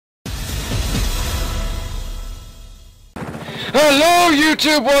Hello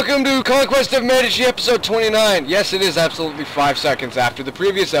YouTube, welcome to Conquest of Medici episode 29. Yes, it is absolutely 5 seconds after the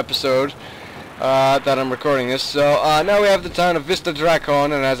previous episode that I'm recording this. So now we have the town of Vista Dracon,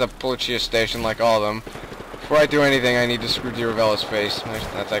 and it has a police station like all of them. Before I do anything, I need to screw Diravella's face.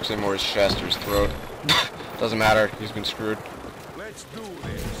 That's actually more his chest or his throat. Doesn't matter, he's been screwed. Let's do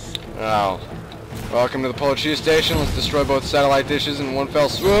this. Oh. Welcome to the police station. Let's destroy both satellite dishes in one fell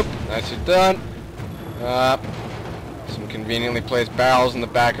swoop. Nicely done. Some conveniently placed barrels in the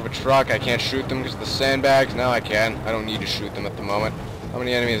back of a truck. I can't shoot them because of the sandbags. Now I can. I don't need to shoot them at the moment. How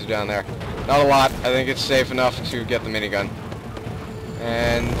many enemies are down there? Not a lot. I think it's safe enough to get the minigun.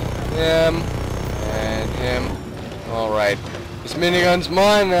 And him. And him. Alright. This minigun's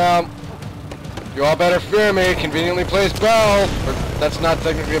mine now. You all better fear me. Conveniently placed barrel. Or, that's not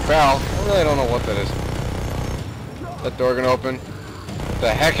technically a barrel. I really don't know what that is. That door gonna open? What the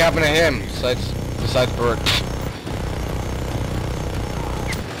heck happened to him? Besides Bert.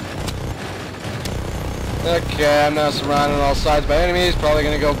 Okay, I'm now surrounded on all sides by enemies. Probably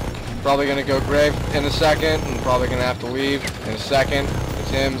gonna go grave in a second, and probably gonna have to leave in a second. It's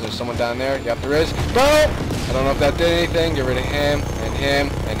him. Is there someone down there? Yep, there is. Boom! I don't know if that did anything. Get rid of him, and him,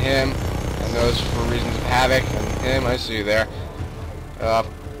 and him, and those for reasons of havoc, and him. I see you there. Oh,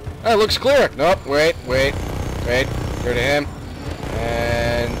 it looks clear. Nope. Wait. Get rid of him,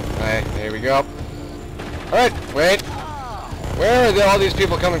 and there we go. All right, wait. Where are all these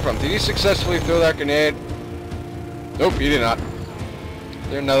people coming from? Did he successfully throw that grenade? Nope, he did not. Is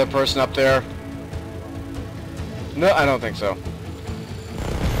there another person up there? No, I don't think so.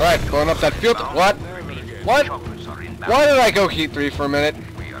 Alright, going up that field. What? What? Why did I go heat 3 for a minute?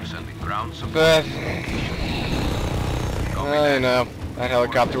 But I know. That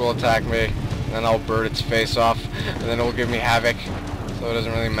helicopter will attack me, and then I'll bird its face off, and then it will give me havoc, so it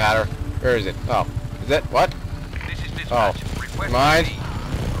doesn't really matter. Where is it? Oh. Is it? What? Oh. Mine.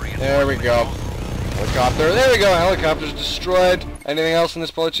 There we go. Helicopter. There we go. Helicopter's destroyed. Anything else in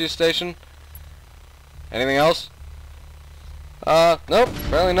this police station? Anything else? Nope.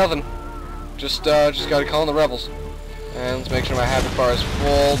 Apparently nothing. Just gotta call in the rebels. And let's make sure my havoc bar is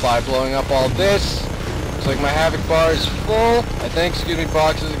full by blowing up all this. Looks like my havoc bar is full. I think. Excuse me,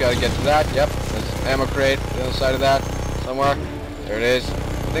 boxes. Gotta get to that. Yep. There's an ammo crate on the other side of that. Somewhere. There it is.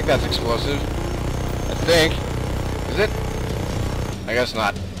 I think that's explosive. I think. Is it? I guess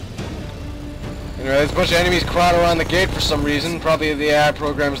not. Anyway, there's a bunch of enemies crowded around the gate for some reason. Probably the AI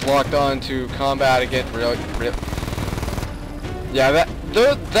program's locked on to combat against real. Yeah,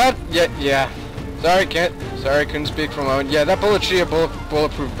 yeah. Sorry, couldn't speak for a moment. Yeah, that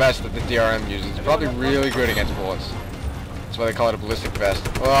bulletproof vest that the DRM uses is probably really good against bullets. That's why they call it a ballistic vest.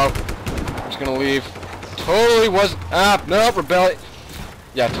 Well, I'm just gonna leave. Totally wasn't. No, rebellion.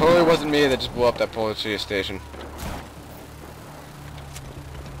 Yeah, totally wasn't me that just blew up that police station.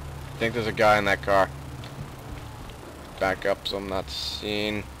 I think there's a guy in that car. Back up so I'm not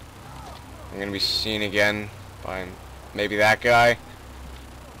seen. I'm gonna be seen again by maybe that guy.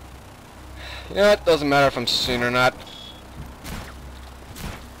 You know, it doesn't matter if I'm seen or not.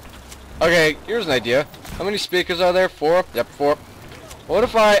 Okay, here's an idea. How many speakers are there? 4? Yep, 4. What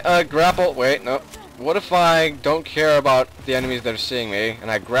if I grapple? Wait, no. What if I don't care about the enemies that are seeing me,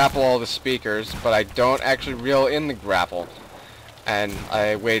 and I grapple all the speakers, but I don't actually reel in the grapple? And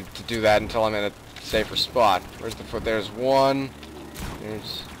I wait to do that until I'm in a safer spot. Where's the fourth? There's one.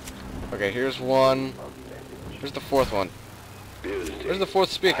 Okay, here's one. Here's the fourth one. Where's the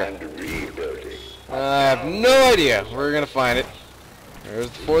fourth speaker? I have no idea. We're gonna find it. There's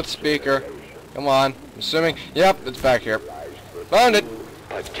the fourth speaker. Come on. I'm assuming. Yep, it's back here. Found it.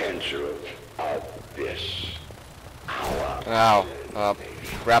 Potential of this. Now,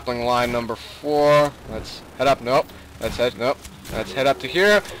 grappling line number 4. Let's head up. Nope. Let's head up to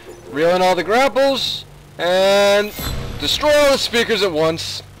here, reel in all the grapples, and destroy all the speakers at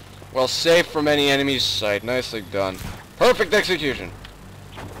once, while safe from any enemy's sight. Nicely done. Perfect execution.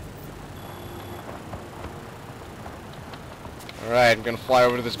 Alright, I'm gonna fly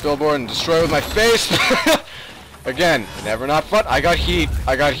over to this billboard and destroy it with my face. Again, never not fun. I got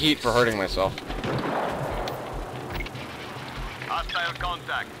heat for hurting myself. Hostile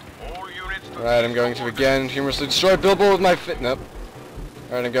contact. Alright, I'm going to again humorously destroy billboard with my Nope.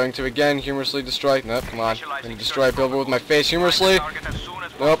 Alright, I'm going to again humorously destroy. Nope, come on. I'm going to destroy a billboard with my face humorously.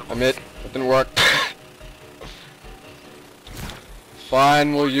 Nope, I admit. That didn't work.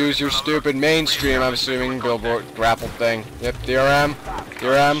 Fine, we'll use your stupid mainstream, I'm assuming, billboard grapple thing. Yep, DRM.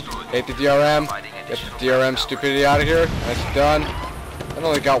 Hate the DRM. Get the DRM stupidity out of here. That's done. I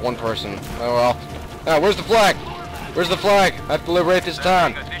only got one person. Oh well. Ah, where's the flag? Where's the flag? I have to liberate this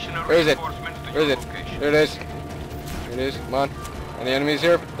town. Where is it? Where is it? There it is. Here it is. Come on. Any enemies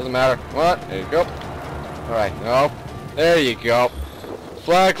here? Doesn't matter. Come on. There you go. Alright, no. There you go.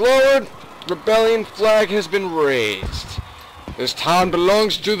 Flag lowered. Rebellion flag has been raised. This town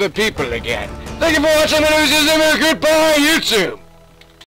belongs to the people again. Thank you for watching the news. Goodbye, YouTube.